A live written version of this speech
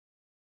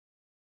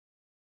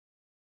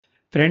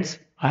Friends,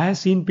 I have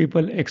seen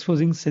people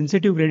exposing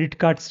sensitive credit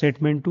card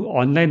statement to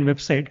online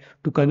website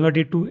to convert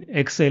it to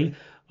Excel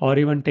or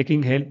even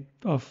taking help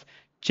of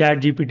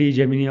ChatGPT,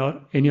 Gemini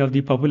or any of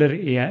the popular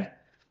AI.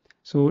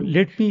 So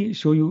let me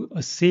show you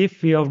a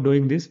safe way of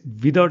doing this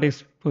without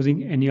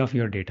exposing any of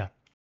your data.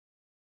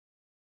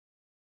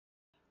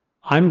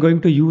 I'm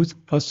going to use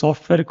a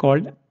software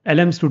called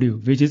LM Studio,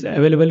 which is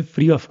available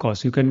free of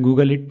cost. You can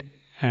Google it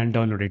and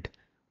download it.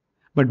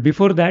 But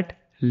before that,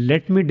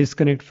 let me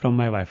disconnect from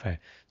my Wi-Fi.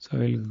 So I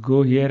will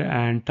go here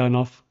and turn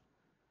off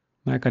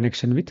my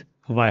connection with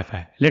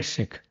Wi-Fi. Let's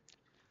check.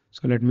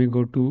 So let me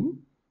go to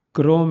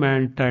Chrome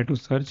and try to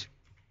search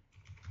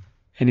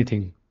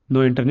anything.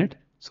 No internet.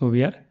 So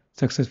we are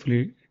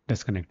successfully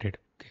disconnected.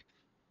 Okay.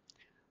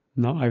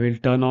 Now I will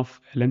turn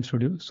off LM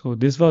Studio. So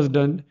this was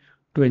done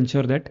to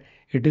ensure that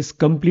it is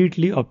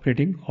completely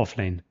operating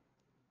offline.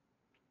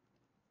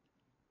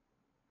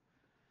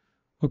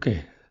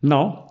 Okay,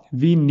 now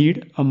we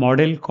need a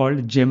model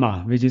called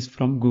Gemma, which is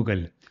from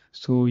Google.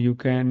 So you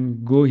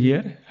can go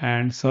here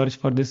and search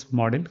for this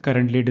model.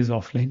 Currently it is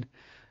offline.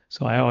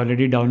 So I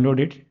already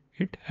downloaded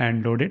it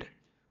and loaded.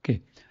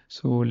 Okay,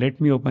 so let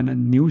me open a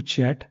new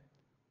chat.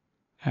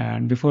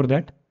 And before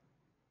that,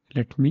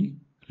 let me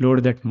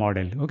load that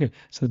model. Okay,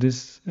 so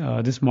this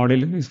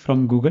model is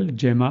from Google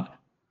Gemma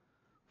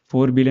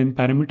 4 billion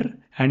parameter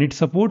and it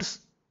supports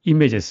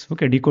images,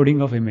 okay,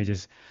 decoding of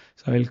images.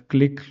 So I will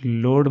click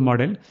load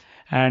model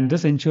and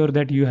just ensure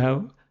that you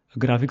have a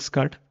graphics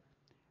card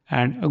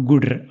and a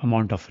good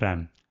amount of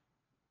RAM.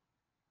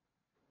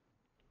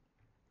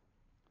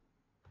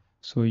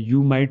 So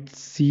you might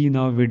see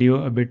now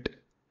video a bit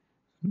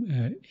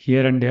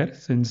here and there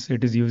since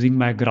it is using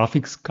my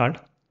graphics card.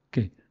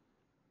 Okay,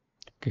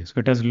 so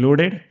it has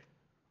loaded.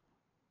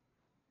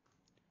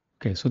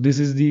 Okay, so this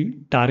is the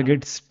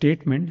target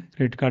statement,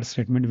 credit card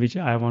statement, which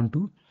I want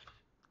to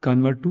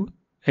convert to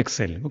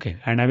Excel. Okay,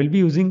 and I will be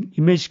using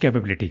image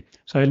capability.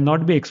 So I will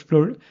not be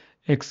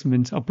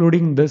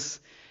uploading this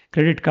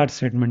credit card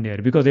statement here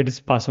because it is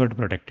password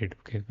protected.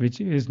 Okay,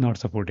 which is not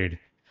supported.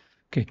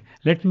 Okay,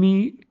 let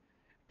me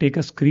take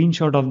a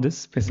screenshot of this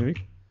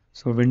specific.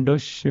 So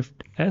Windows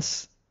Shift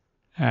S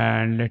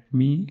and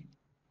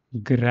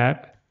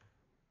grab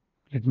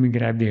let me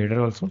grab the header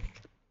also.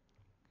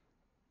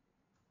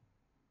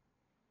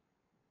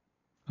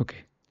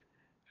 Okay,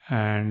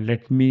 and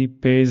let me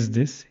paste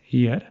this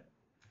here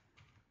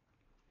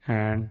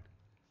and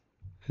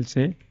I'll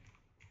say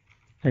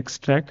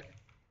extract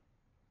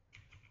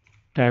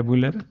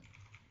tabular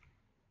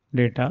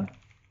data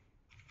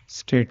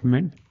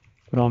statement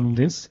from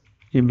this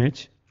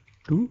image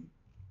to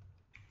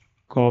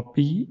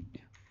copy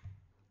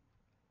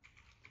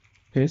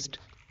paste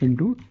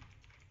into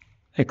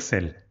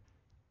Excel.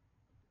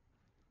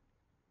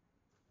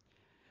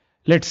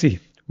 Let's see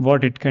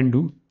what it can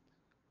do.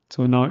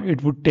 So now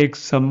it would take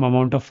some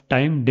amount of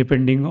time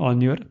depending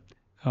on your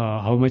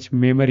how much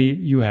memory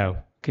you have.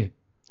 Okay,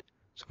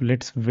 so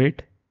let's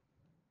wait.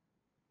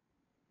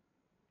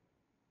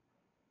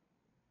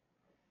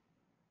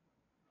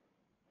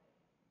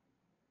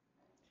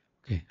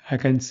 Okay, I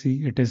can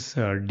see it is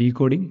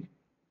decoding.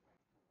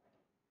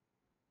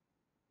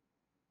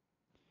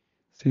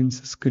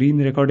 Since screen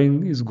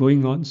recording is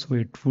going on, so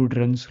it would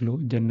run slow.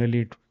 Generally,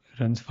 it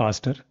runs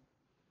faster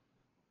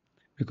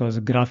because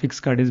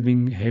graphics card is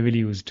being heavily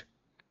used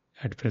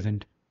at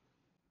present.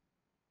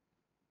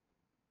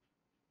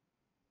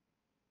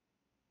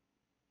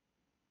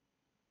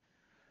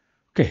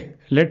 Okay,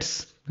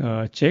 let's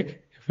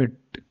check if it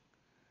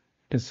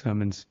is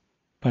means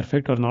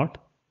perfect or not.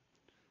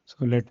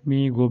 So let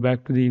me go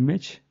back to the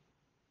image,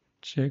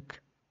 check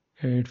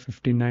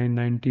 859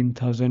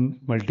 19,000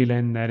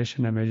 multi-line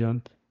narration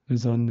Amazon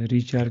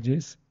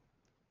recharges.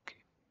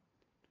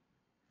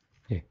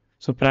 Okay.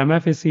 So prima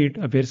facie it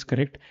appears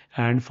correct,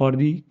 and for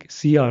the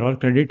CR or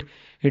credit,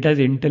 it has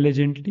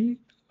intelligently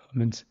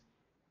means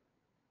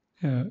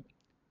uh,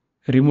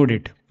 removed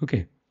it.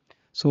 Okay,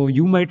 so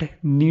you might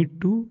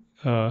need to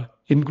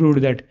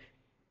include that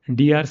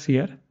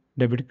DRCR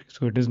debit.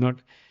 So it is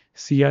not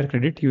CR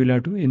credit. You will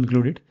have to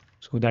include it.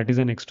 So that is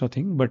an extra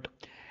thing, but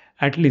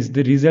at least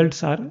the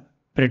results are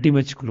pretty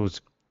much close.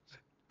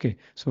 Okay,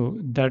 so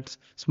that's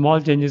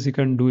small changes you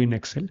can do in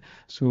Excel.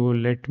 So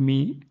let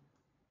me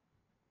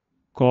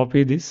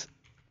copy this.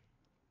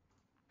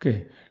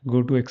 Okay,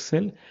 go to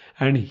Excel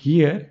and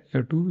here you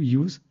have to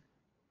use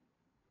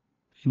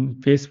in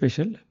paste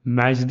special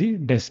match the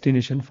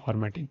destination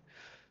formatting.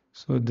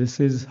 So this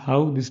is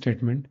how the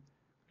statement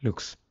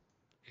looks.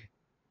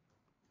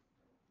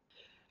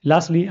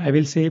 Lastly, I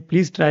will say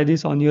please try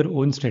this on your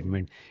own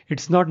statement.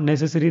 It's not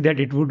necessary that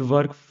it would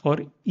work for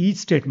each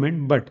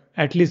statement, but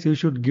at least you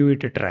should give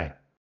it a try.